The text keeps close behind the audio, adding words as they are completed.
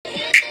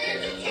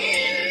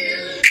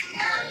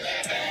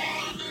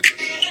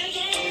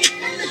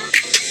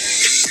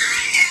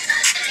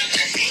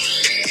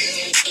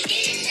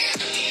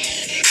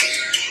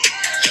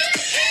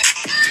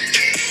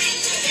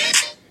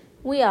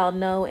all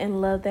know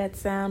and love that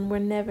sound. We're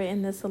never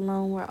in this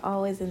alone. We're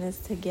always in this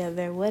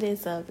together. What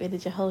is up? It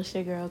is your host,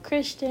 your girl,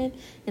 Christian,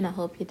 and I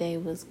hope your day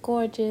was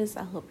gorgeous.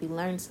 I hope you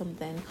learned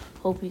something.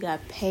 Hope you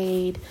got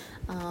paid.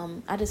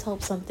 I just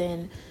hope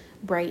something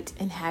bright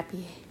and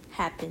happy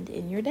happened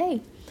in your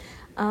day.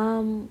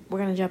 We're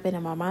going to jump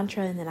into my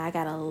mantra, and then I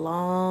got a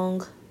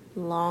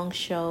long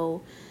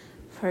show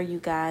for you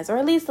guys, or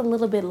at least a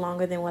little bit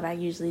longer than what I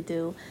usually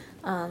do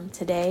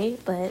today,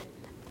 but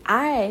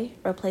I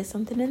replaced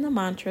something in the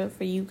mantra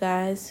for you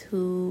guys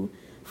who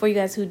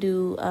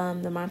do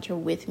the mantra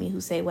with me, who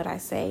say what I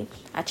say.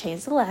 I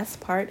changed the last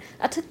part.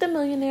 I took the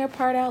millionaire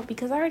part out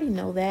because I already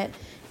know that,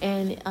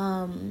 and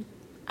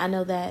I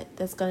know that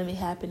that's going to be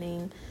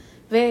happening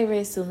very,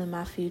 very soon in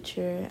my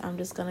future. I'm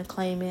just going to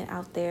claim it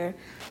out there.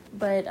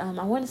 But I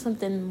wanted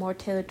something more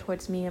tailored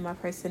towards me and my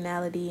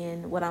personality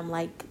and what I'm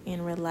like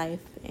in real life.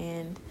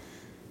 And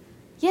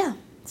yeah,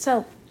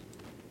 so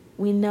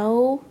we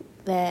know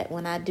that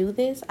when I do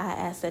this, I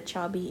ask that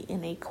y'all be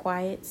in a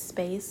quiet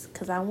space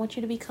because I want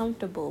you to be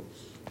comfortable.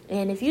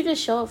 And if you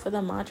just show up for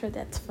the mantra,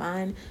 that's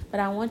fine.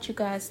 But I want you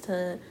guys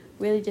to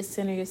really just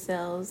center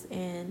yourselves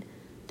and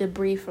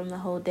debrief from the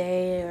whole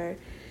day or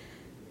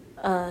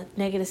a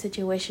negative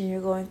situation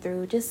you're going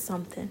through, just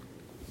something.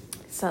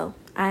 So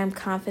I am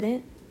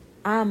confident.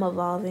 I am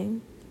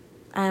evolving.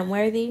 I am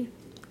worthy.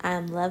 I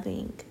am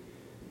loving.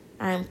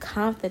 I am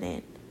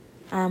confident.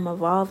 I am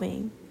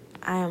evolving.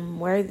 I am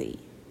worthy.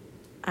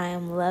 I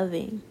am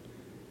loving.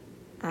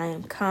 I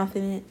am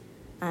confident.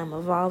 I am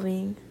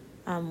evolving.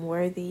 I'm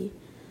worthy.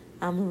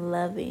 I'm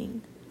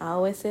loving. I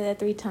always say that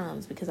 3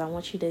 times because I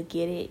want you to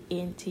get it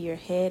into your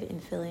head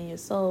and feel it in your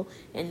soul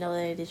and know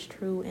that it is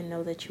true and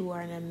know that you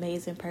are an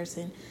amazing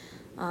person.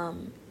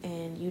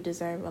 And you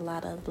deserve a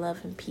lot of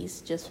love and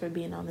peace just for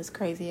being on this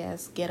crazy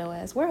ass, ghetto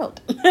ass world.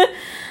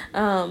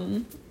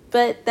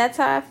 But that's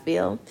how I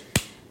feel.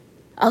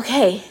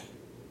 Okay.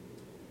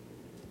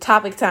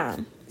 Topic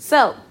time.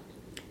 So,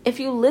 if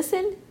you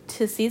listen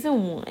to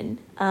season 1,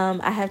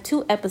 I have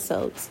 2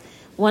 episodes.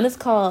 One is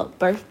called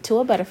Birth to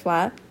a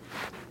Butterfly,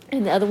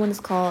 and the other one is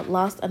called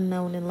Lost,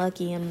 Unknown, and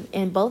Lucky. And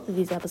in both of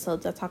these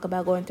episodes, I talk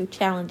about going through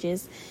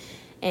challenges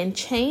and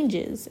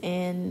changes.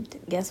 And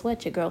guess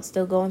what? Your girl's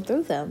still going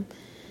through them.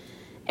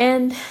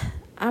 And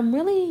I'm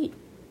really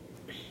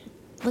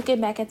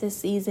looking back at this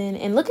season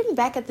and looking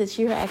back at this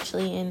year,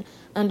 actually, and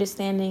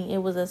understanding it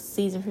was a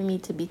season for me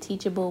to be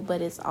teachable,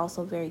 but it's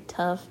also very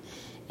tough.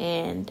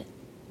 And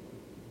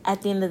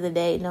at the end of the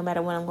day, no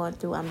matter what I'm going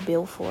through, I'm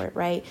built for it,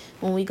 right?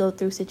 When we go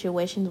through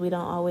situations, we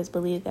don't always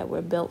believe that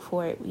we're built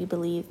for it. We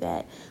believe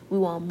that we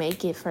won't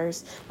make it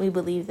first. We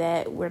believe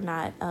that we're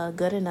not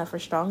good enough or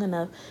strong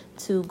enough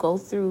to go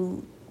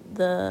through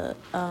the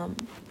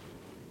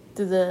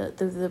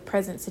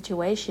present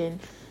situation.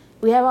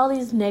 We have all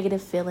these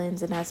negative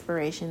feelings and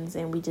aspirations,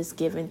 and we just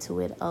give into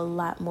it a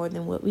lot more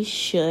than what we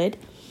should.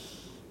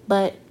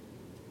 But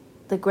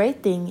the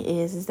great thing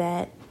is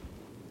that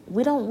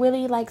we don't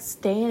really like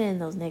staying in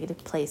those negative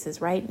places,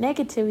 right?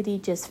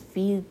 Negativity just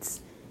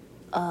feeds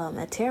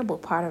a terrible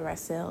part of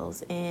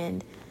ourselves,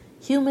 and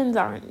humans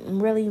aren't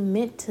really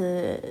meant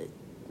to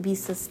be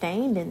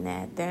sustained in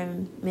that. They're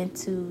meant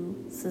to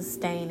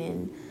sustain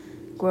and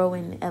grow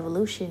in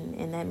evolution,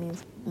 and that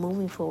means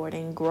moving forward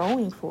and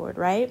growing forward,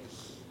 right?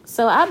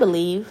 So I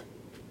believe,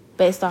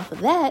 based off of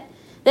that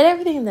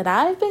everything that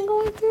I've been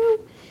going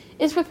through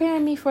is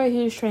preparing me for a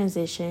huge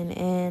transition,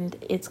 and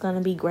it's going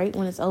to be great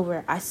when it's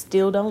over. I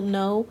still don't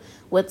know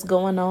what's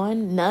going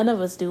on. None of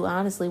us do,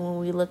 honestly, when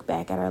we look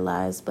back at our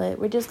lives, but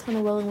we're just kind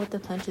of rolling with the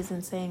punches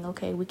and saying,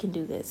 okay, we can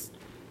do this.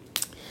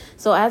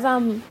 So as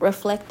I'm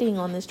reflecting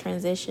on this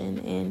transition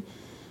and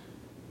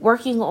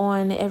working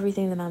on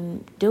everything that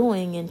I'm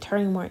doing and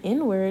turning more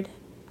inward,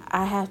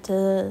 I have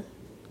to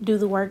do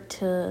the work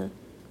to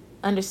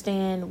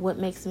understand what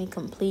makes me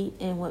complete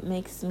and what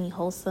makes me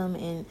wholesome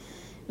and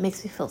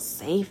makes me feel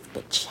safe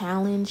but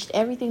challenged.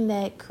 Everything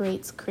that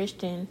creates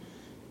Christian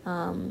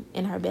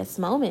in her best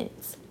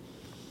moments.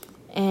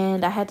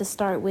 And I had to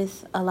start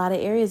with a lot of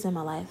areas in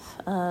my life.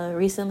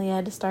 Recently I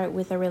had to start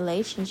with a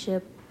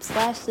relationship /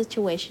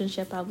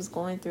 situationship I was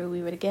going through.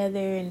 We were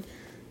together and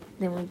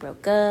then we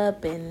broke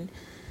up, and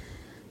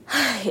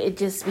it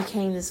just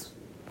became this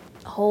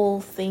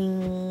whole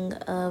thing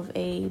of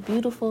a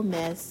beautiful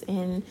mess.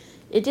 And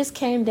it just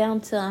came down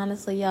to,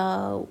 honestly,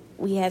 y'all,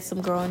 we had some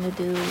growing to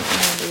do,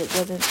 and it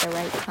wasn't the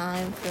right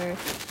time for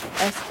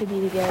us to be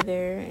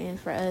together and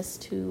for us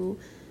to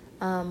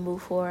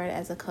move forward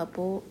as a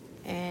couple.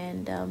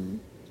 And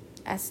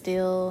I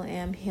still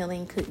am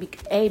healing, could be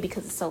A,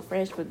 because it's so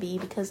fresh, but B,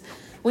 because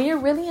when you're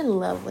really in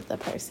love with a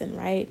person,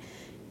 right,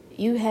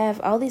 you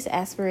have all these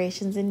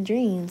aspirations and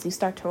dreams. You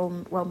start to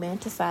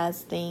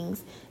romanticize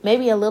things,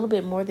 maybe a little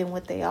bit more than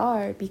what they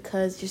are,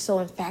 because you're so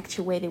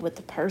infatuated with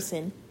the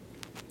person.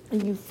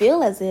 And you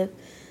feel as if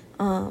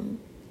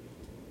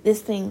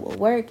this thing will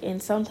work.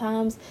 And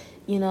sometimes,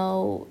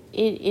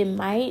 it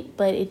might,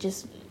 but it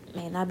just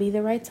may not be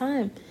the right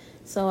time.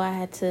 So I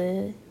had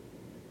to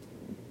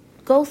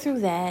go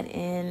through that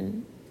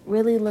and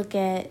really look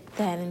at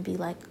that and be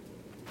like,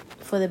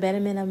 for the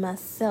betterment of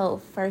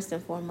myself first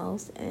and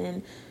foremost,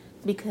 and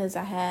because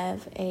I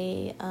have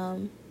a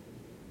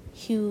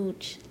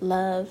huge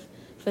love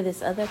for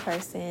this other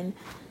person,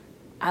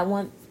 I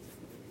want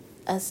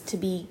us to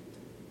be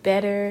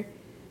better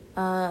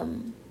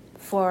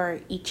for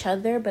each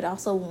other, but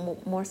also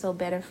more so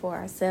better for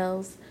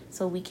ourselves,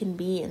 so we can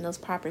be in those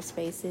proper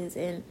spaces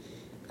and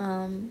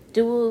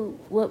do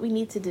what we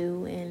need to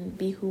do and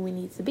be who we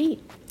need to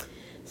be.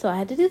 So I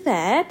had to do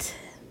that,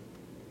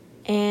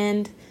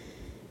 and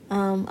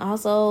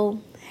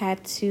also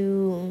had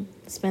to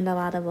spend a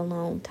lot of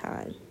alone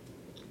time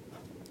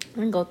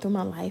and go through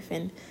my life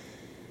and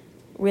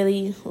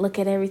really look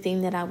at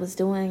everything that I was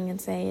doing and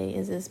say,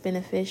 is this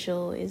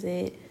beneficial? Is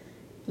it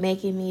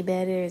making me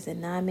better? Is it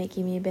not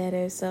making me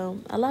better? So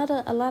a lot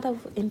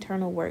of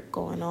internal work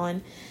going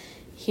on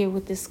here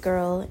with this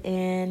girl,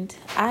 and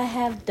I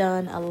have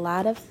done a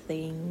lot of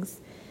things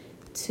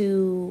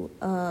to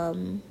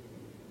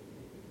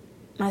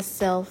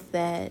myself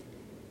that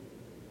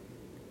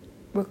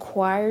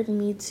required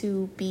me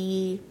to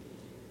be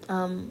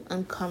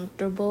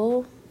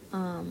uncomfortable,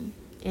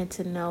 and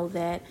to know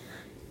that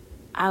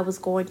I was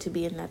going to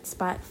be in that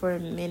spot for a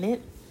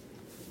minute.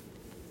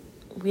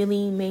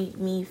 Really made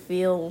me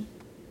feel,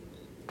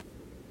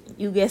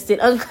 you guessed it,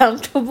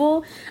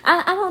 uncomfortable.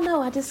 I don't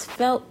know. I just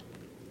felt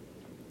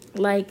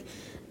like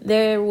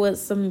there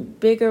was some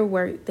bigger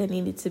work that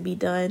needed to be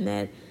done,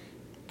 that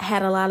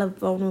had a lot of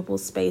vulnerable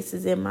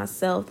spaces in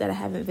myself that I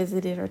haven't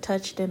visited or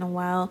touched in a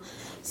while.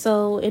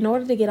 So in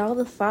order to get all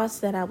the thoughts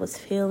that I was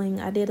feeling,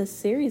 I did a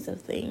series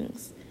of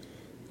things.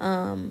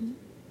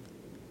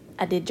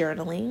 I did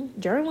journaling.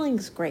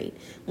 Journaling's great.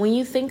 When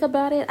you think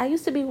about it, I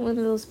used to be one of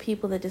those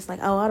people that just like,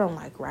 oh, I don't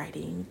like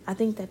writing. I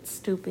think that's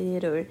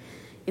stupid, or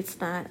it's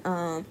not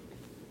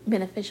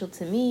beneficial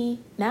to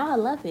me. Now I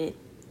love it.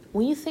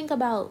 When you think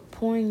about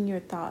pouring your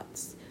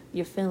thoughts,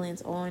 your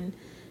feelings on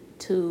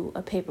to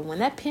a paper, when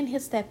that pen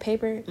hits that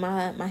paper,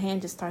 my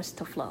hand just starts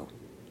to flow.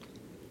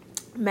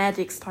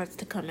 Magic starts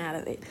to come out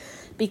of it,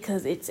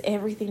 because it's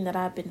everything that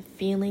I've been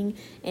feeling,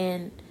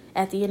 and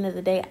at the end of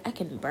the day, I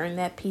can burn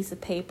that piece of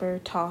paper,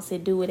 toss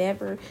it, do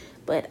whatever,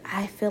 but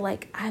I feel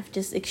like I've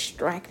just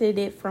extracted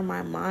it from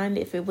my mind,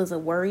 if it was a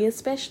worry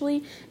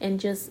especially, and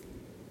just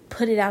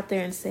put it out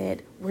there and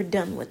said, we're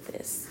done with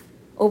this,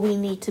 or we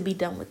need to be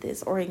done with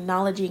this, or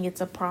acknowledging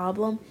it's a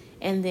problem,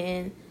 and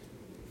then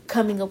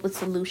coming up with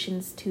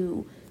solutions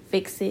to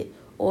fix it,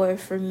 or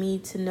for me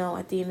to know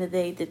at the end of the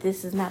day that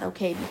this is not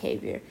okay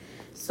behavior.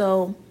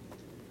 So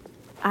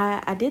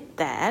I did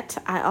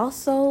that. I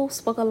also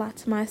spoke a lot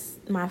to my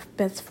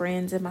best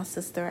friends and my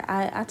sister.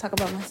 I talk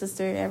about my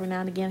sister every now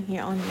and again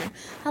here on here.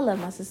 I love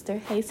my sister.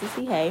 Hey,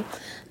 sissy, hey.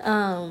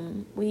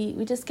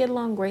 We just get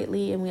along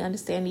greatly, and we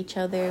understand each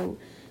other.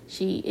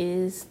 She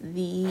is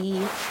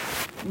the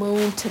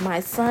moon to my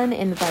sun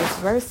and vice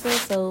versa.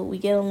 So we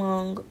get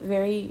along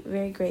very,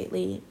 very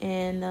greatly.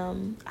 And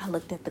I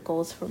looked at the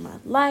goals for my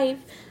life.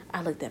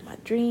 I looked at my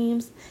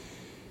dreams.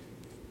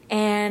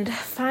 And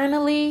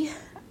finally,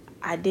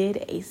 I did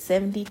a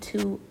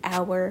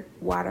 72-hour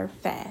water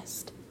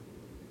fast.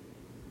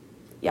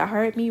 Y'all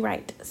heard me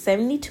right.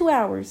 72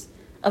 hours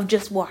of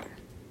just water.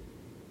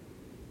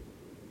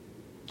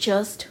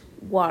 Just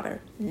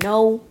water.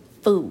 No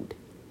food.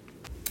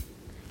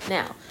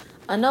 Now,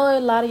 I know a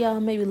lot of y'all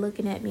may be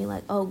looking at me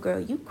like, oh girl,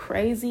 you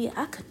crazy.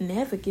 I could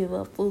never give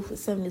up food for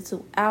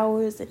 72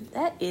 hours. And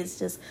that is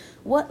just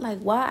why?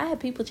 I had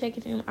people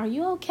checking in. Are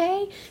you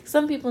okay?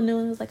 Some people knew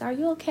and was like, are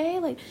you okay?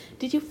 Like,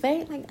 did you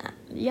faint? Like,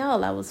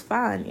 y'all, I was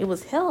fine. It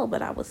was hell,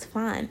 but I was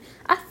fine.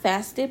 I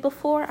fasted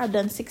before. I've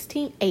done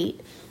 16-8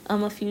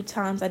 a few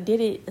times. I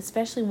did it,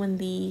 especially when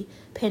the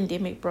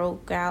pandemic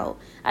broke out.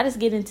 I just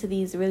get into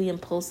these really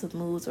impulsive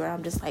moods where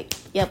I'm just like,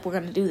 yep, we're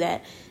going to do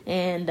that.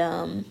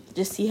 And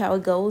just see how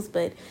it goes.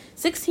 But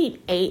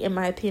 16-8, in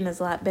my opinion, is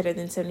a lot better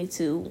than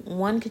 72.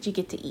 One, because you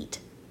get to eat.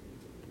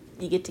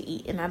 You get to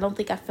eat. And I don't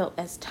think I felt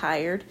as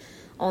tired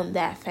on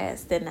that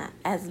fast than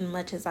as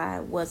much as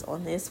I was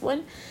on this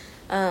one.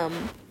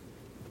 And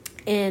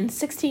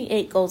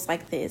 16-8 goes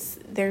like this.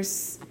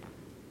 There's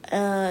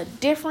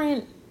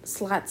different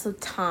slots of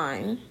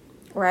time,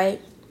 right?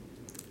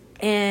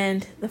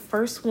 And the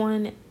first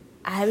one,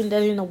 I haven't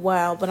done it in a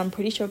while, but I'm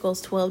pretty sure it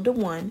goes 12 to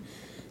 1.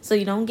 So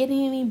you don't get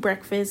any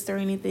breakfast or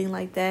anything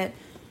like that.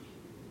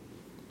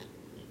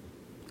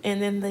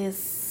 And then the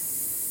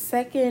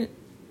second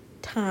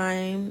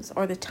times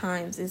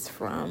is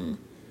from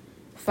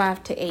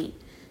 5 to 8.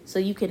 So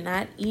you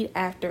cannot eat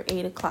after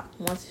 8 o'clock.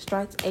 Once it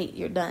starts 8,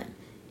 you're done.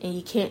 And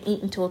you can't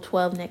eat until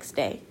 12 next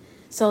day.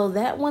 So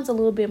that one's a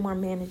little bit more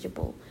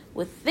manageable.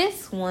 With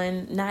this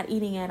one, not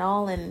eating at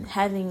all and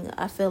having,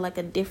 I feel like,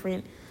 a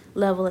different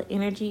level of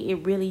energy, it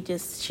really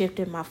just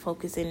shifted my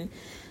focus and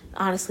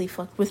honestly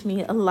fucked with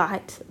me a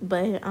lot.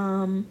 But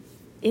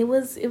it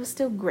was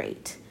still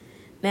great.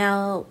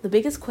 Now, the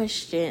biggest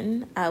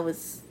question I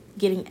was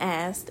getting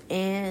asked,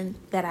 and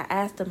that I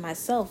asked of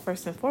myself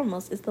first and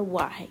foremost, is the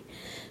why.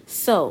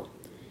 So,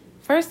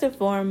 first and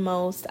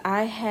foremost,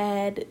 I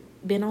had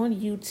been on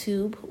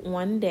YouTube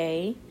one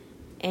day,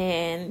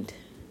 and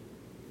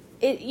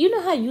you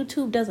know how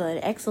YouTube does an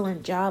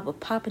excellent job of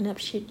popping up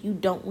shit you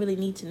don't really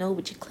need to know,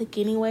 but you click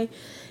anyway.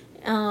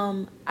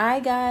 I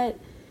got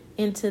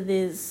into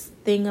this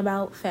thing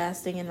about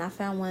fasting, and I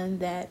found one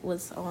that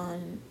was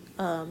on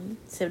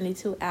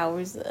 72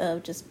 hours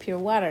of just pure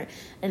water,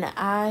 and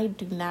I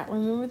do not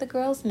remember the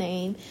girl's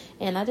name,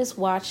 and I just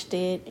watched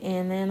it,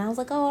 and then I was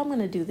like, oh, I'm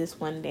gonna do this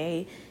one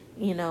day,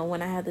 you know,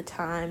 when I have the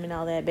time and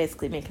all that,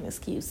 basically making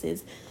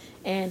excuses.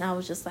 And I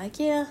was just like,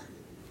 yeah,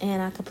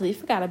 and I completely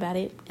forgot about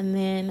it. And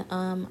then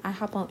I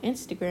hop on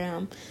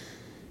Instagram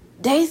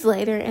days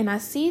later, and I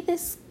see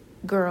this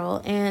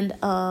girl, and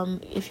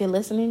if you're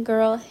listening,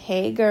 girl,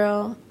 hey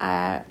girl,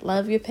 I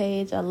love your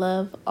page. I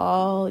love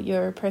all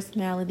your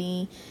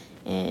personality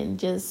and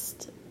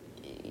just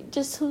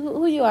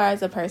who you are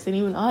as a person,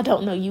 even though I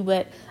don't know you,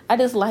 but I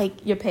just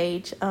like your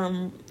page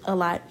a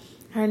lot.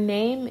 Her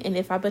name, and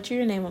if I butcher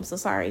your name, I'm so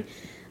sorry.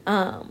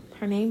 Her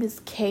name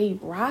is K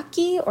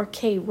Rocky or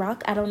K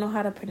Rock. I don't know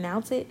how to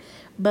pronounce it,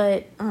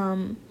 but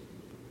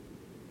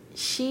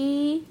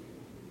she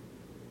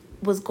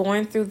was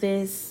going through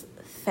this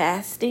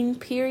fasting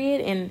period,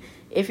 and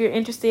if you're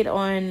interested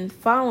on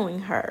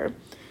following her,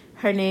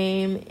 her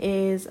name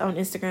is on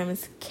Instagram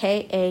is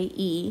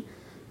KAE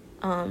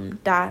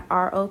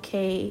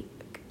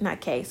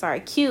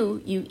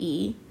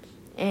QUE,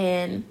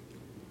 and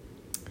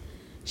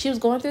she was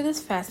going through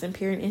this fasting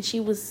period, and she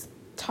was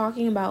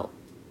talking about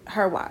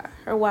her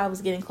why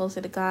was getting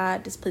closer to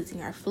God, displeasing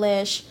her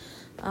flesh.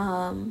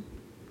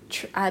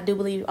 I do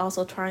believe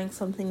also trying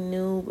something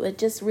new, but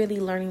just really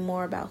learning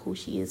more about who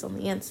she is on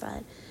the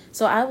inside.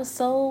 So I was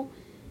so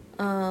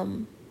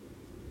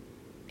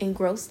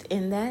engrossed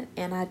in that,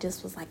 and I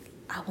just was like,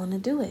 I want to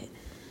do it.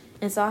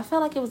 And so I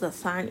felt like it was a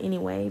sign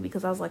anyway,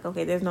 because I was like,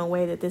 okay, there's no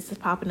way that this is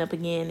popping up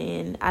again,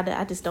 and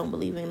I just don't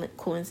believe in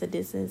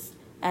coincidences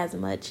as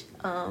much.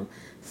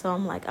 So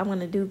I'm like, I'm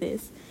going to do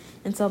this.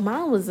 And so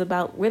mine was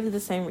about really the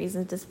same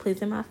reason, just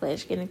pleasing my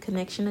flesh, getting a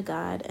connection to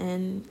God,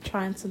 and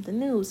trying something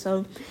new.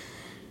 So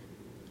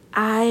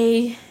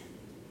I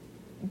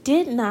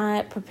did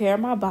not prepare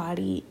my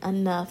body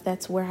enough.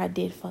 That's where I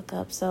did fuck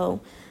up.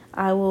 So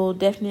I will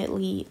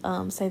definitely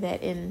say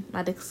that in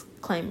my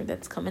disclaimer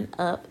that's coming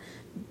up.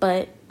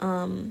 But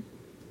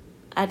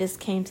I just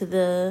came to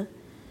the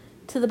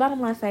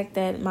bottom line fact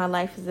that my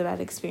life is about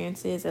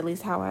experiences, at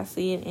least how I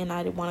see it, and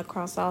I want to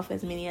cross off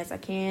as many as I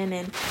can,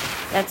 and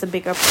that's a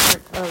bigger part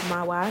of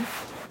my why.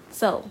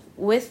 So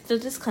with the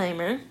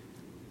disclaimer,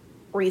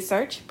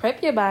 research,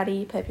 prep your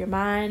body, prep your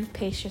mind,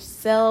 pace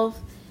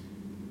yourself,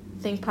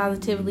 think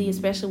positively,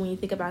 especially when you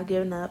think about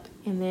giving up,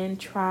 and then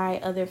try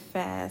other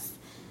fasts.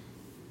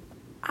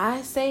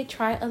 I say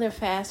try other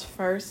fasts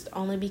first,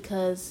 only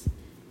because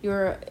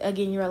you're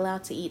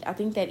allowed to eat. I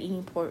think that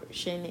eating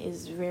portion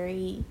is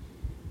very,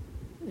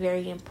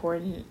 very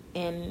important,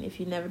 and if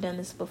you've never done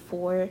this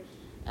before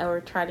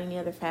or tried any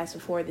other fast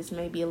before, this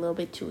may be a little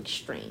bit too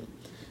extreme.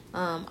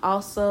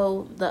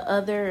 Also, the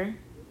other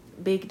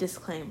big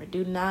disclaimer,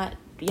 do not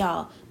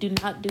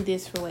do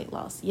this for weight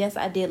loss. Yes,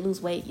 I did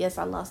lose weight. Yes,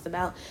 I lost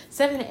about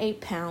 7 to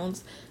 8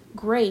 pounds.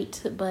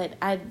 Great, but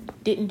I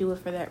didn't do it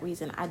for that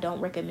reason. I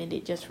don't recommend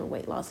it just for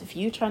weight loss. If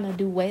you're trying to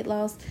do weight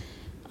loss,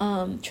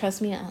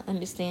 trust me, I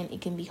understand it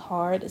can be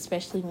hard,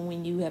 especially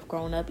when you have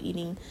grown up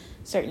eating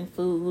certain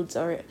foods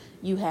or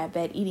you have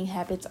bad eating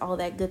habits, all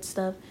that good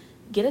stuff.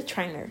 Get a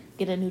trainer,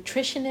 get a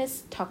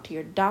nutritionist, talk to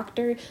your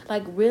doctor,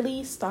 like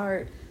really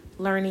start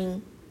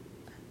learning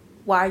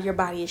why your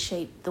body is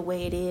shaped the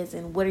way it is,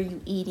 and what are you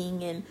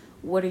eating and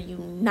what are you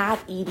not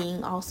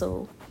eating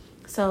also.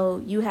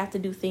 So you have to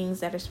do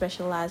things that are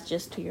specialized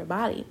just to your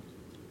body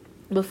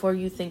before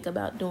you think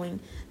about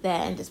doing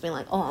that and just being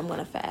like, oh, I'm going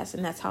to fast,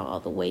 and that's how all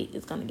the weight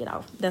is going to get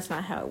off. That's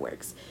not how it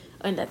works.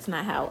 And that's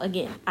not how,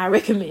 again, I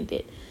recommend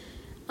it.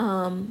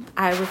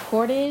 I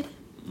recorded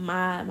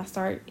my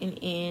start and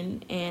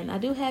end, and I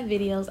do have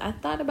videos. I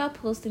thought about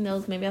posting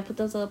those. Maybe I'll put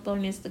those up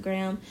on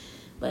Instagram.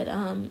 But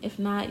if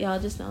not, y'all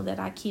just know that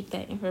I keep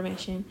that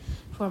information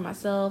for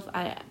myself.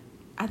 I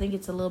think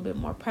it's a little bit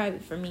more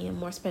private for me and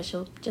more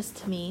special just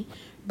to me.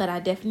 But I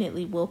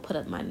definitely will put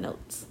up my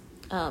notes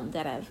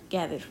that I've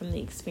gathered from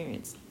the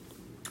experience.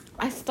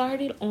 I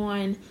started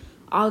on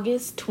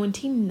August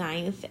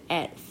 29th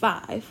at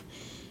 5.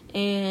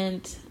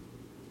 And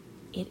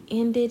it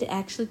ended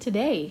actually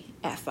today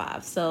at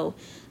 5. So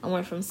I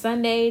went from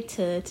Sunday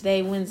to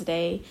today,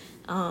 Wednesday,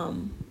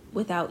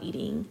 without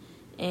eating.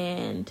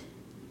 And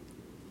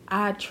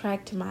I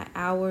tracked my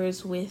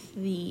hours with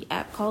the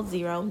app called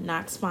Zero,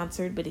 not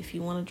sponsored, but if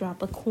you want to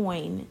drop a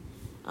coin,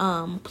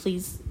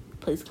 please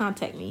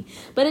contact me.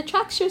 But it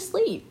tracks your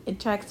sleep. It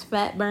tracks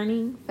fat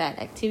burning, fat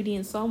activity,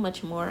 and so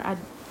much more.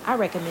 I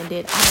recommend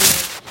it. I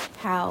love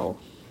how,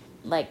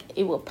 like,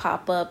 it will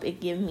pop up. It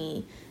give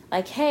me,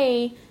 like,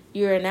 hey,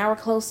 you're an hour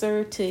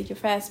closer to your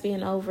fast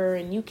being over,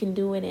 and you can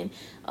do it. And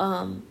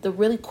the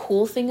really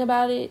cool thing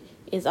about it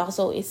is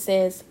also, it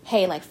says,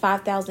 hey, like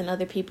 5,000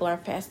 other people are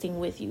fasting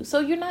with you. So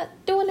you're not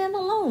doing it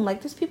alone.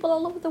 Like, there's people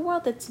all over the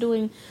world that's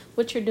doing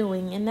what you're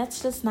doing. And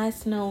that's just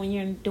nice to know when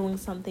you're doing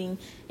something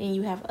and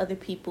you have other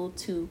people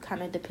to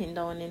kind of depend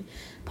on and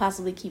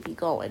possibly keep you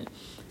going.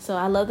 So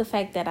I love the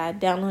fact that I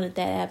downloaded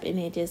that app and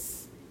it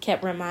just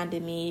kept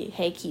reminding me,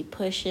 hey, keep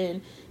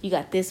pushing. You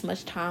got this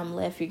much time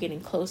left. You're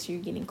getting closer.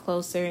 You're getting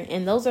closer.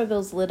 And those are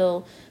those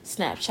little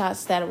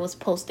snapshots that I was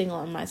posting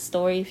on my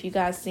story, if you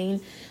guys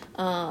seen.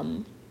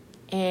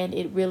 And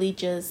it really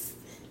just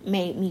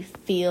made me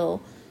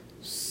feel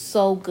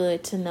so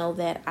good to know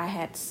that I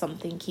had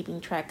something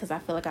keeping track, because I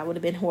feel like I would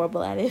have been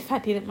horrible at it if I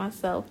did it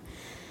myself.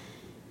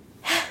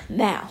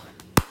 Now,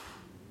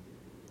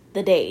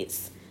 the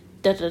days.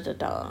 Day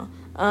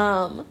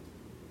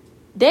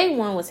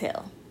one was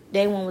hell.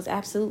 Day one was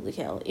absolutely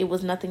hell. It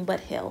was nothing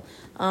but hell.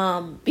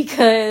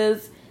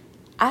 Because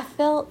I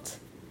felt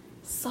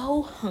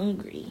so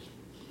hungry.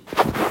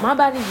 My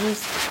body's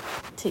used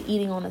to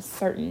eating on a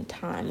certain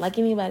time, like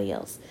anybody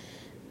else.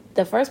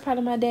 The first part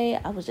of my day,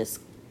 I was just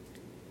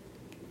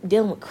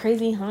dealing with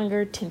crazy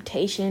hunger,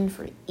 temptation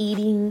for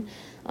eating,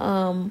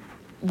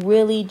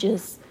 really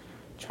just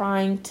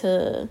trying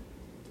to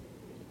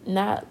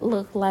not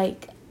look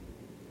like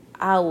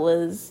I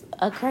was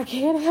a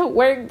crackhead at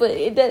work, but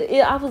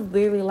I was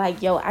literally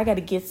like, yo, I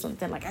gotta get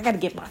something. Like, I gotta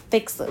get my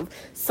fix of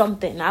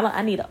something.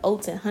 I need an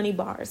oats and honey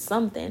bar or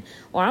something,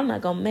 or I'm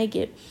not gonna make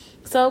it.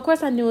 So, of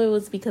course, I knew it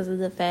was because of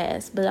the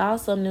fast, but I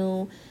also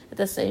knew at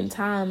the same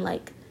time,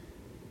 like,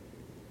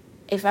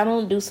 if I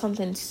don't do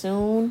something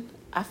soon,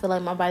 I feel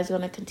like my body's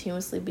going to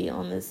continuously be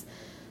on this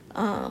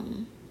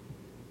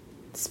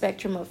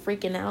spectrum of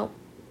freaking out.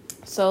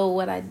 So,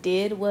 what I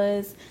did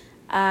was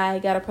I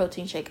got a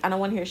protein shake. I don't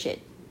want to hear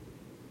shit.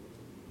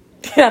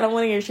 I don't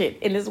want to hear shit.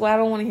 And this is why I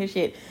don't want to hear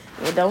shit.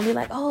 And don't be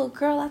like, oh,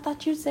 girl, I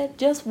thought you said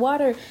just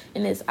water.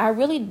 And this, I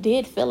really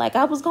did feel like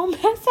I was going to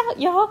pass out,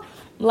 y'all.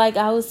 Like,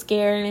 I was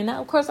scared. And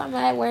of course, I'm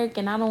at work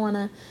and I don't want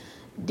to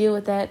deal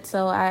with that.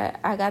 So I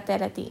got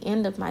that at the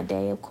end of my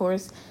day, of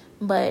course.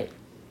 But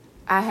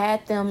I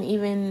had them,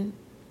 even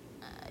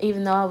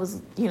though I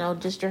was,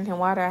 just drinking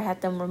water, I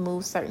had them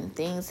remove certain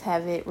things,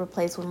 have it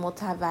replaced with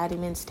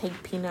multivitamins,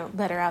 take peanut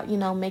butter out,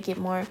 make it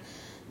more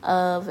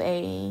of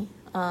a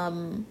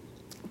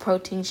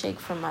protein shake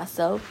for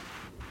myself.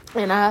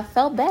 And I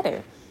felt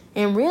better.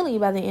 And really,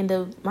 by the end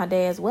of my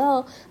day as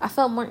well, I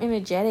felt more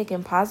energetic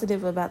and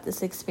positive about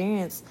this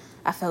experience.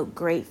 I felt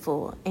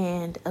grateful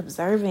and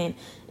observant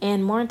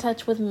and more in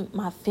touch with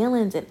my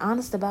feelings and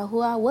honest about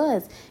who I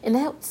was. And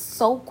that's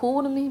so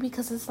cool to me,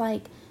 because it's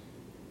like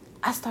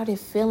I started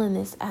feeling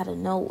this out of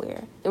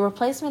nowhere. The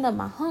replacement of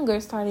my hunger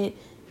started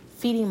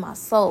feeding my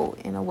soul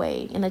in a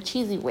way, in a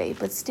cheesy way,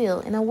 but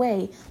still in a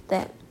way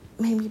that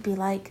made me be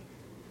like,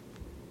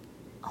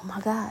 oh my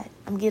God,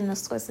 I'm getting a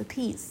source of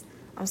peace.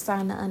 I'm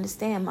starting to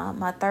understand.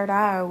 My third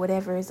eye or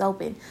whatever is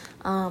open.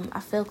 I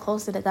feel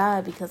closer to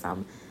God because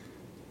I'm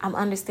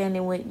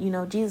understanding what,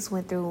 Jesus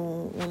went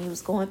through when he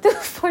was going through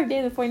 40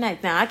 days and 40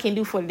 nights. Now, I can't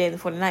do 40 days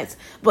and 40 nights,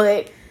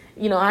 but,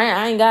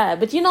 I ain't God.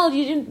 But,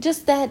 you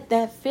just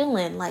that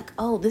feeling like,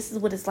 oh, this is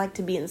what it's like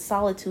to be in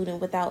solitude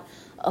and without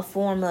a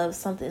form of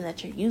something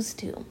that you're used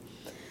to.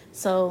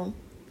 So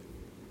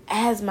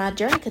as my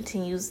journey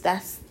continues,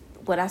 that's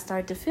what I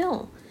started to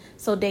feel.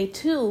 So day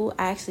 2,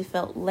 I actually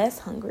felt less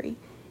hungry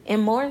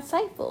and more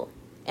insightful.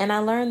 And I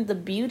learned the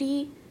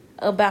beauty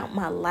about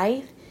my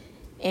life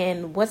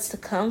and what's to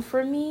come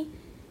for me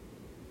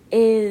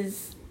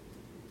is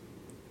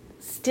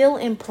still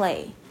in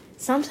play.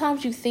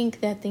 Sometimes you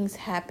think that things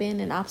happen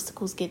and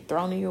obstacles get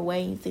thrown in your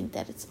way and you think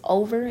that it's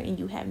over and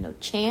you have no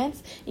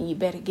chance and you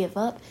better give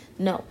up.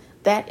 No,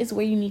 that is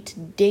where you need to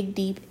dig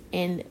deep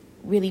and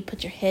really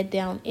put your head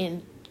down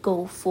and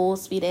go full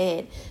speed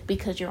ahead,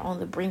 because you're on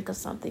the brink of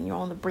something. You're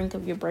on the brink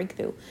of your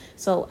breakthrough.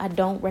 So I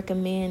don't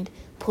recommend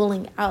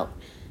pulling out,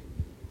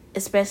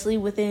 especially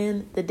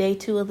within the day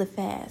 2 of the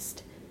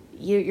fast.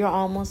 You're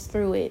almost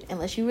through it,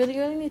 unless you really,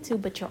 really need to,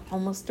 but you're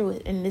almost through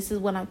it. And this is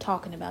what I'm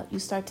talking about. You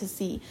start to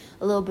see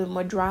a little bit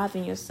more drive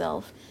in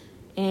yourself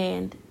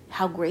and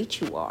how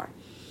great you are.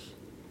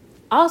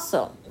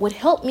 Also, what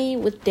helped me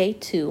with day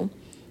 2,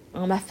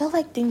 I felt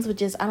like things would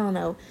just, I don't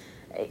know,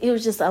 it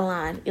was just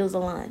aligned. It was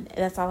aligned.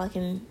 That's all I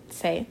can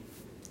say.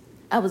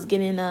 I was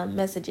getting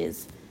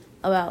messages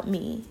about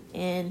me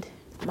and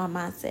my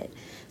mindset.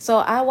 So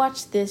I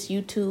watched this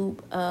YouTube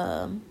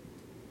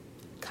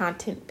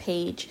content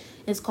page.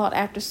 It's called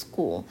After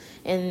School.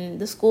 And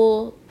the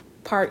school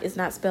part is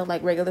not spelled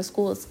like regular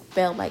school. It's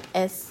spelled like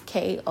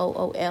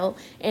SKOOL.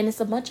 And it's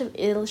a bunch of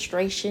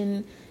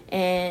illustration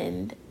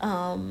and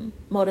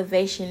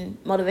motivational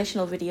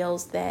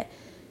videos that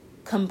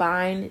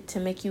combined to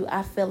make you,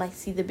 I feel like,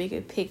 see the bigger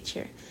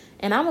picture.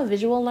 And I'm a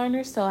visual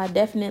learner, so I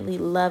definitely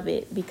love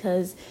it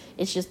because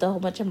it's just a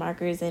whole bunch of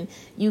markers. And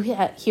you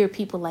hear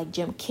people like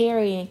Jim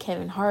Carrey and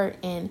Kevin Hart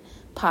and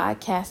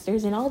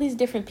podcasters and all these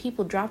different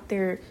people drop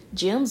their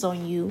gems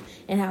on you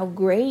and how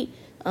great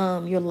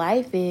your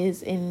life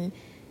is. And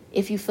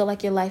if you feel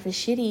like your life is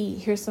shitty,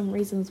 here's some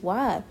reasons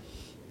why.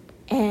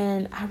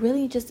 And I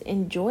really just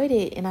enjoyed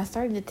it. And I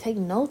started to take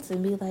notes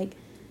and be like,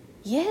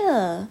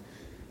 yeah,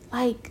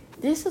 like,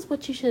 this is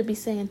what you should be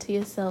saying to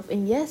yourself.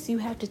 And yes, you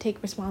have to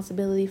take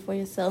responsibility for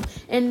yourself.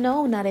 And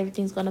no, not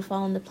everything's going to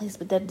fall into place,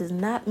 but that does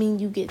not mean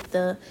you get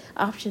the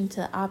option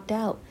to opt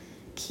out.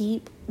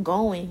 Keep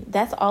going.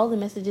 That's all the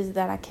messages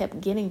that I kept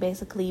getting,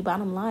 basically.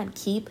 Bottom line,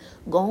 keep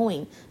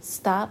going.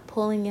 Stop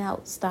pulling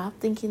out. Stop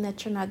thinking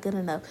that you're not good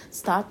enough.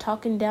 Stop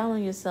talking down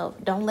on yourself.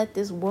 Don't let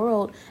this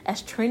world,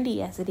 as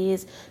trendy as it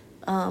is,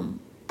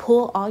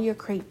 pull all your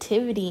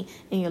creativity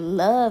and your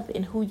love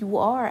and who you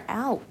are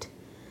out.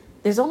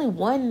 There's only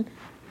one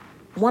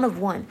of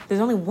one. There's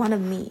only one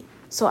of me.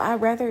 So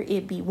I'd rather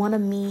it be one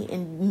of me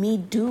and me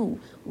do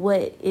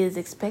what is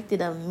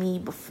expected of me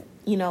before,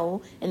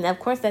 and of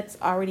course that's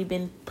already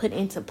been put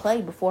into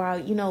play before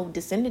I, came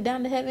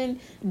down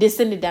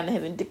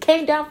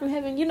from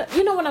heaven. You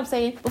know what I'm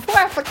saying? Before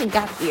I freaking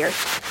got here,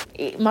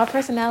 my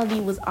personality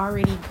was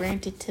already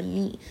granted to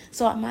me.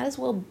 So I might as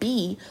well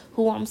be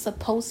who I'm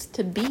supposed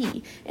to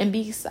be and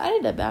be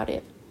excited about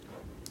it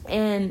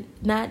and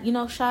not,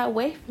 shy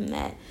away from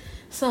that.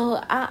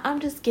 So I'm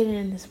just getting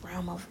in this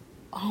realm of,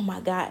 oh my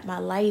God, my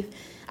life.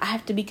 I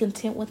have to be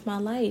content with my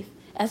life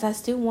as I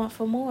still want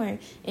for more.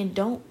 And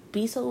don't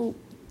be so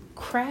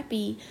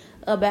crappy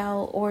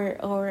about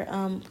or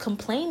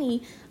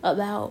complaining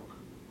about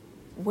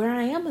where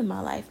I am in my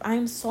life. I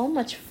am so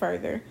much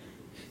further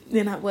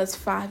than I was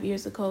 5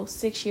 years ago,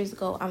 6 years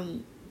ago.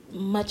 I'm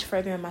much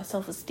further in my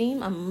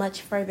self-esteem. I'm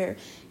much further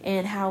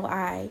in how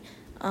I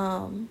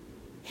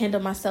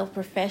handle myself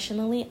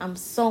professionally. I'm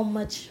so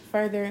much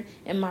further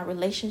in my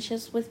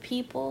relationships with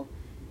people.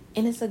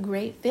 And it's a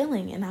great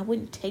feeling. And I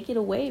wouldn't take it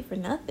away for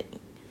nothing.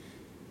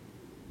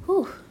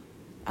 Whew.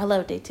 I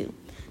love day 2.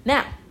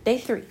 Now, day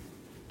 3.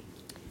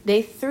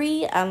 Day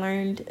 3, I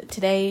learned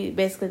today,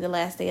 basically the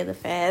last day of the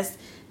fast,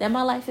 that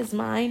my life is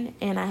mine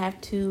and I have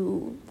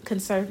to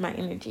conserve my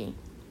energy.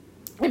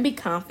 And be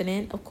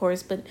confident, of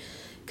course, but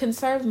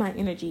conserve my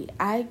energy.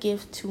 I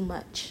give too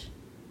much.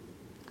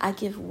 I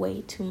give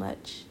way too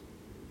much.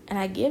 And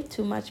I give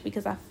too much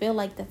because I feel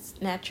like that's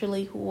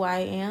naturally who I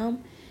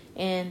am.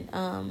 And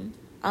I'm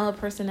a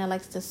person that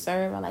likes to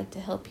serve. I like to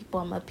help people.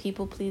 I'm a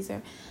people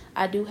pleaser.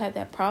 I do have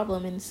that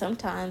problem. And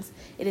sometimes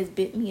it has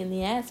bit me in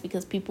the ass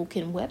because people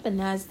can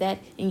weaponize that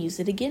and use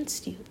it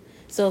against you.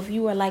 So if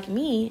you are like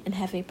me and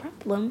have a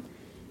problem,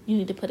 you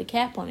need to put a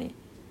cap on it.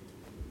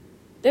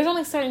 There's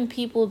only certain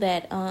people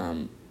that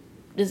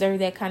deserve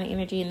that kind of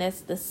energy. And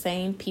that's the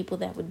same people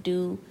that would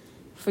do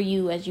for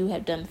you as you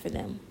have done for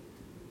them.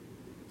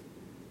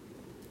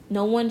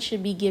 No one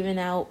should be giving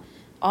out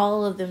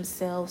all of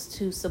themselves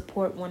to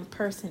support one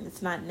person.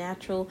 It's not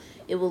natural.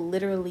 It will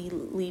literally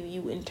leave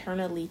you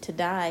internally to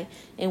die.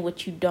 And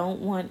what you don't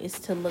want is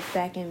to look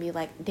back and be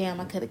like, damn,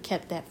 I could have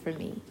kept that for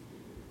me.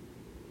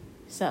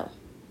 So,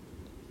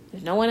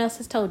 if no one else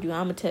has told you,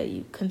 I'm going to tell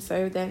you,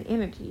 conserve that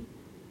energy.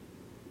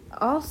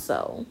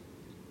 Also,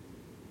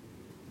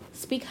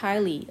 speak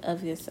highly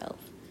of yourself.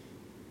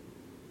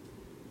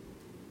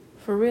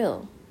 For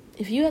real.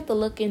 If you have to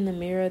look in the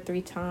mirror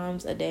 3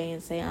 times a day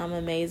and say, I'm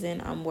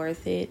amazing, I'm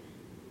worth it,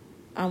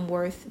 I'm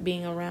worth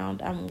being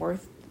around, I'm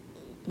worth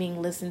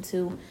being listened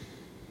to,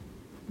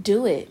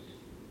 do it.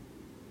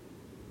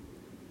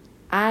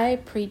 I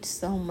preach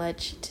so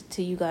much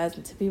to you guys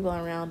and to people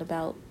around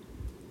about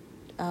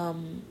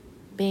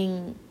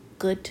being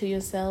good to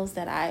yourselves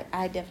that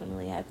I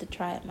definitely have to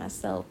try it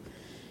myself.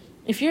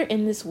 If you're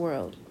in this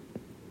world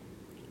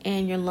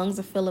and your lungs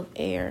are full of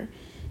air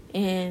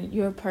and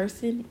you're a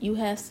person, you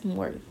have some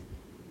worth.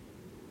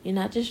 You're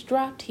not just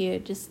dropped here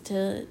just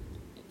to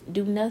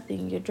do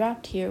nothing. You're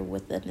dropped here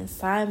with an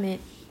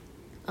assignment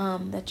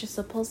that you're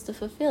supposed to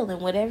fulfill. And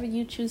whatever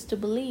you choose to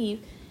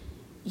believe,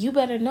 you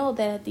better know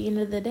that at the end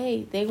of the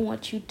day, they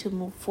want you to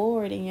move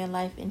forward in your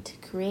life and to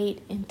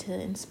create and to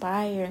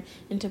inspire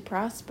and to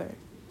prosper.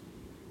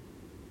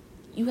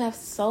 You have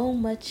so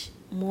much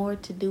more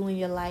to do in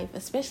your life,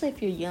 especially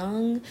if you're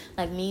young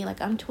like me. Like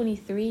I'm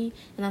 23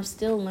 and I'm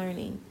still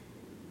learning.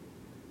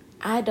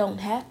 I don't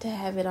have to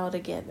have it all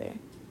together.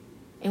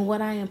 And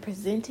what I am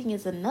presenting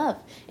is enough.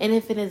 And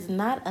if it is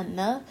not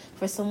enough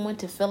for someone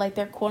to feel like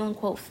they're quote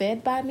unquote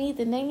fed by me,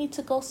 then they need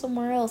to go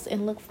somewhere else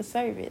and look for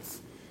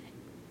service.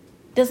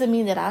 Doesn't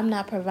mean that I'm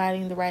not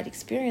providing the right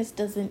experience.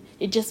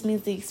 It just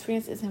means the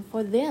experience isn't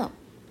for them.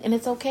 And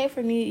it's okay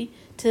for me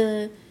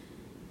to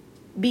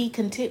be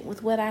content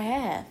with what I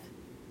have.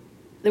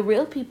 The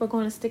real people are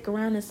going to stick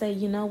around and say,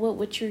 you know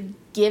what you're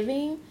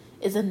giving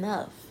is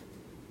enough.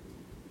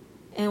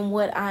 And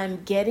what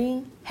I'm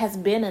getting has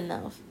been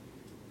enough.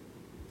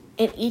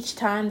 And each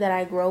time that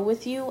I grow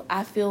with you,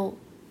 I feel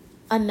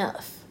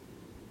enough.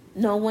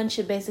 No one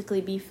should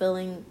basically be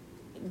feeling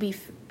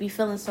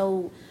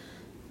so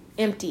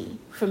empty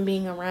from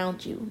being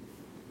around you.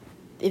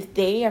 If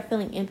they are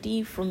feeling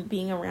empty from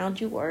being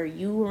around you or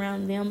you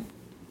around them,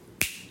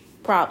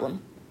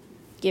 problem.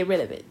 Get rid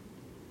of it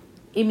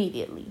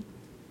immediately.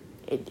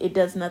 It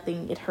does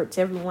nothing. It hurts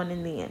everyone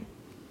in the end.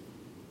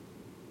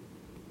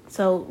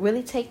 So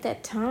really take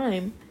that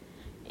time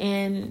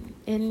and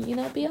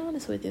be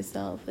honest with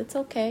yourself. It's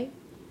okay.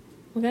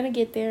 We're going to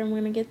get there and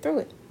we're going to get through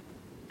it.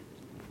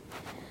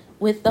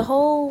 With the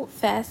whole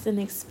fasting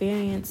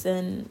experience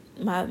and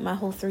my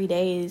whole 3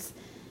 days,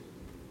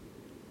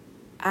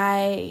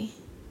 I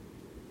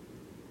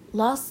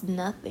lost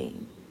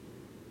nothing.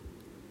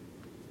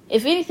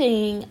 If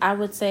anything, I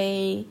would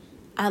say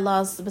I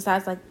lost,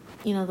 besides the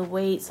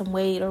some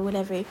weight or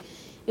whatever,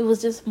 it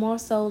was just more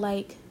so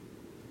like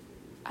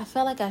I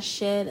felt like I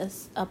shed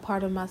a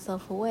part of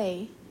myself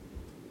away.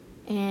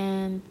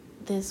 And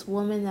this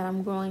woman that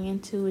I'm growing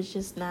into is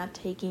just not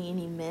taking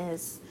any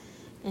mess.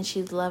 And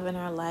she's loving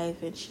her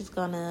life, and she's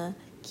going to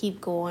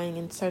keep going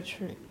and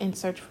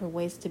search for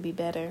ways to be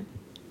better.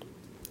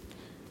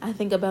 I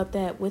think about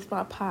that with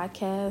my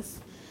podcast.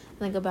 I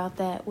think about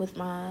that with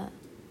my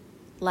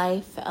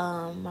life,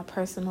 my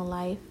personal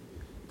life.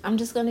 I'm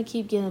just going to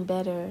keep getting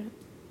better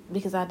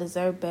because I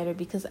deserve better,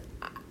 because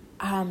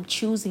I'm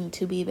choosing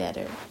to be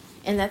better.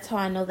 And that's how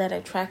I know that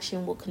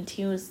attraction will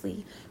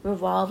continuously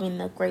revolve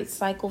in a great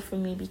cycle for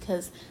me,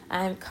 because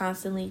I am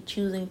constantly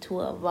choosing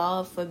to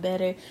evolve for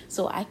better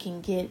so I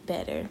can get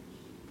better.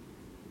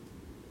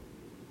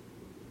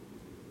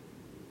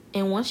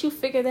 And once you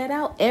figure that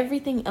out,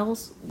 everything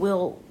else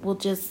will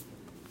just,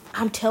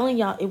 I'm telling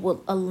y'all, it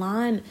will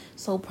align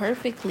so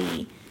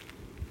perfectly.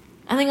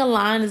 I think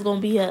align is going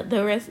to be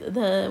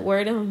the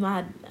word of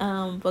my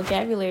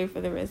vocabulary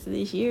for the rest of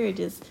this year.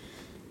 Just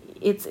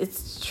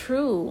it's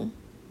true.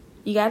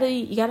 You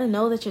gotta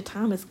know that your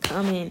time is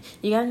coming.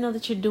 You gotta know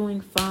that you're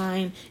doing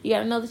fine. You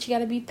gotta know that you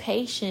gotta be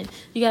patient.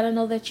 You gotta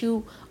know that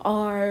you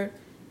are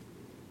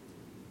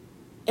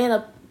in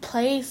a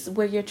place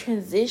where your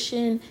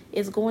transition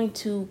is going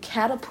to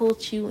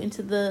catapult you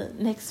into the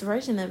next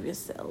version of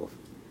yourself.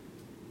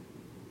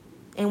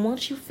 And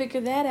once you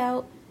figure that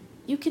out,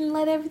 you can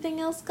let everything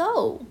else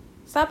go.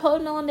 Stop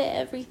holding on to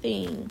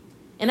everything.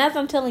 And as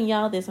I'm telling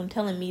y'all this, I'm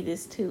telling me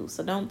this too.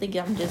 So don't think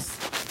I'm just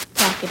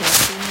talking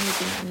and doing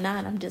anything. I'm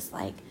not. I'm just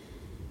like,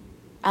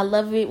 I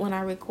love it when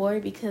I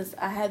record, because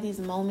I have these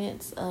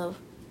moments of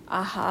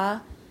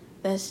aha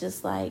that's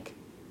just like,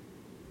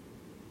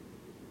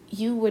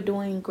 you were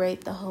doing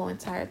great the whole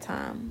entire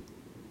time.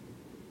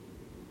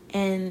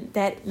 And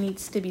that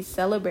needs to be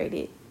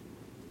celebrated.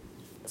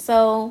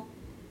 So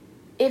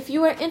if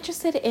you are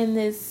interested in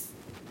this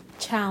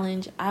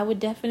challenge, I would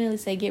definitely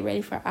say get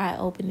ready for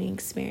eye-opening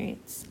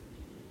experience.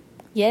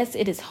 Yes,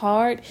 it is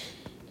hard.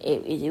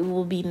 It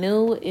will be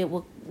new. It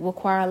will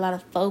require a lot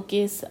of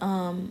focus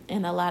and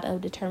a lot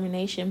of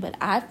determination, but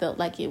I felt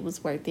like it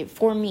was worth it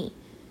for me.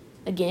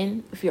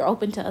 Again, if you're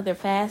open to other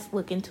fasts,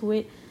 look into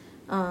it.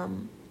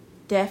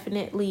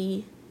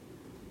 Definitely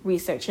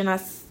research. And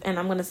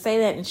I'm going to say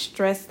that and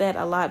stress that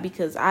a lot,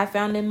 because I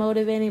found it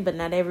motivating, but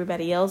not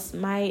everybody else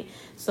might.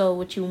 So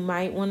what you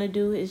might want to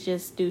do is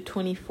just do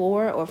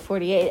 24 or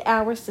 48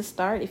 hours to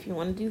start if you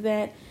want to do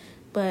that.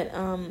 But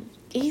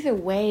either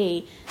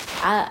way,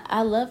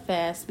 I love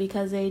fasts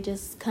because they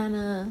just kind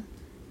of,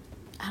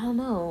 I don't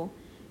know,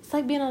 it's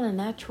like being on a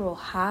natural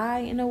high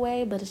in a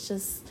way, but it's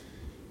just,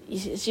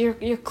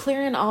 you're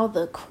clearing all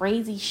the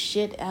crazy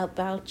shit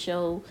about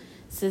your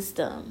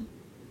system,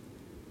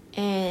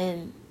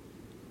 and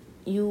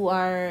you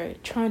are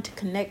trying to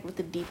connect with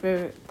the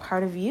deeper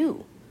part of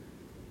you.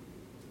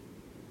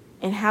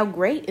 And how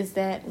great is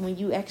that when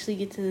you actually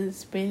get to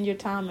spend your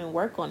time and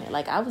work on it?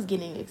 Like, I was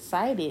getting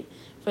excited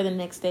for the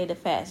next day to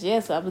fast.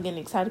 Yes, I was getting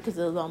excited because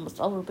it was almost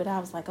over, but I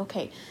was like,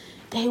 okay,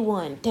 day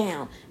 1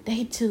 down,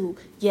 day 2,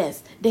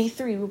 yes, day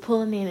 3 we're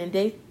pulling in, and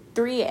day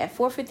 3 at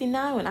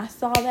 4:59 when I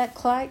saw that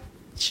clock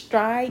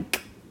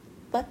strike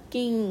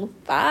fucking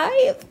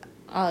 5.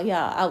 Oh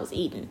yeah, I was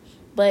eating,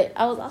 but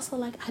I was also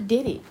like, I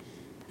did it.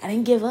 I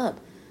didn't give up.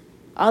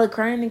 All the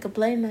crying and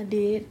complaining I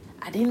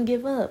didn't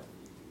give up.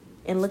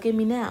 And look at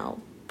me now,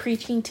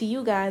 preaching to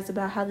you guys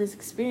about how this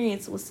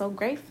experience was so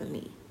great for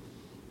me.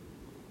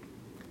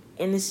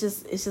 And it's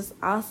just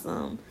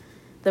awesome.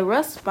 The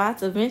rough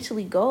spots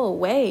eventually go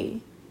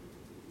away,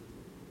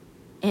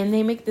 and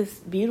they make this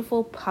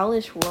beautiful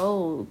polished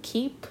road.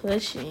 Keep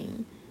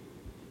pushing.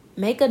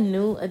 Make a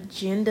new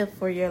agenda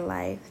for your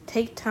life.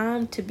 Take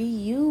time to be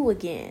you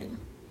again.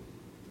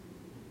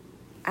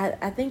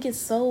 I think it's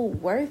so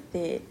worth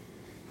it.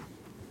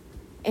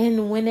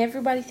 And when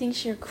everybody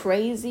thinks you're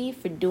crazy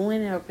for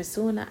doing or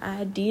pursuing an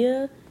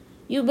idea,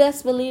 you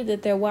best believe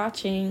that they're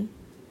watching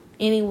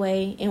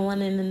anyway and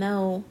wanting to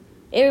know.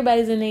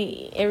 Everybody's in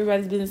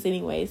everybody's business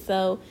anyway,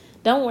 so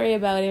don't worry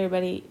about what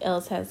everybody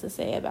else has to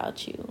say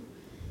about you.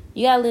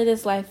 You gotta live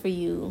this life for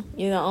you.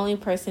 You're the only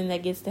person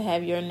that gets to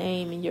have your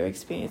name and your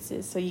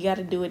experiences, so you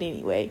gotta do it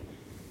anyway.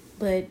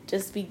 But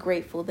just be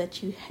grateful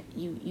that you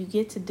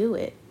get to do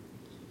it.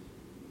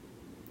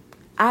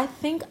 I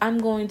think I'm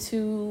going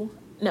to...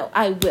 No,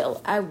 I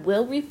will. I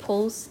will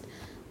repost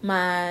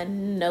my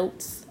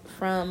notes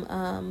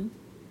from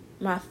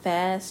my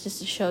fast, just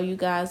to show you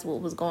guys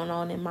what was going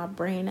on in my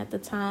brain at the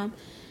time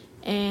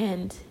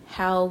and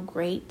how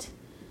great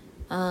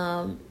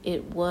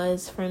it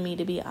was for me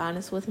to be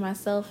honest with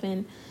myself.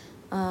 And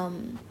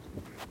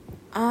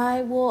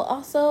I will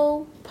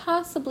also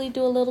possibly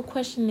do a little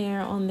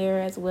questionnaire on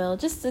there as well,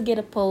 just to get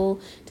a poll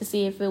to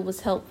see if it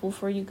was helpful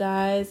for you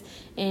guys.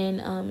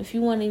 And if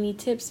you want any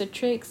tips or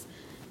tricks,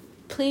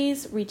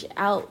 please reach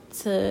out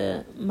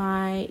to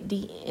my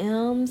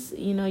DMs.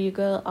 You know, your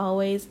girl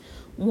always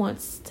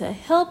wants to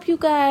help you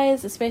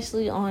guys,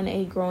 especially on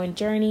a growing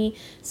journey.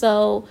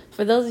 So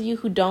for those of you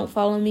who don't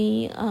follow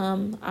me,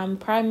 I'm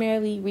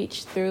primarily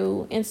reached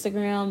through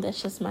Instagram.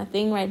 That's just my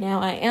thing right now.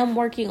 I am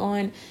working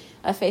on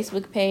a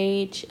Facebook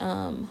page,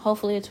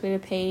 hopefully a Twitter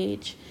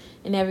page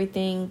and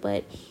everything,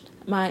 but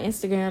my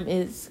Instagram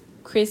is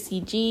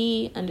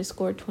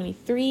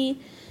ChrissyG_23.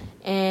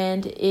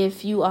 And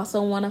if you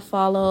also want to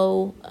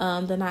follow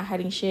the Not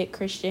Hiding Shit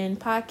Christian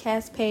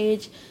podcast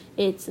page,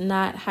 it's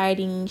Not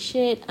Hiding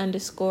Shit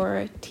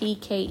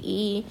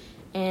 _TKE.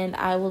 And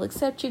I will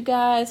accept you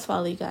guys,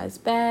 follow you guys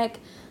back,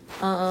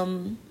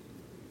 and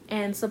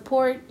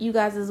support you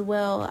guys as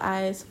well.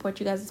 I support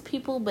you guys as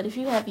people, but if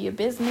you have your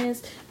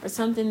business or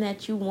something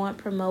that you want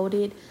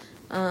promoted,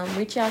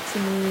 reach out to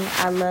me.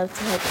 I love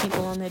to help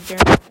people on their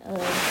journey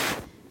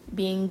of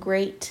being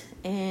great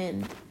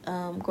and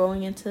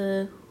growing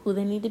into who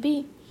they need to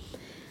be.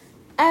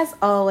 As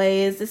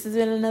always, this has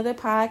been another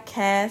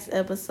podcast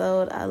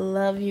episode. I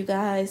love you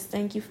guys.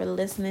 Thank you for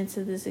listening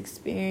to this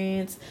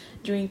experience.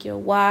 Drink your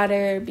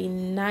water. Be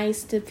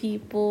nice to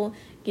people.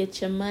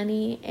 Get your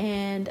money.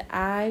 And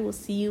I will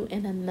see you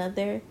in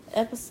another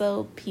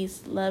episode.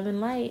 Peace, love, and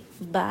light.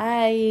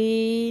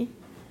 Bye.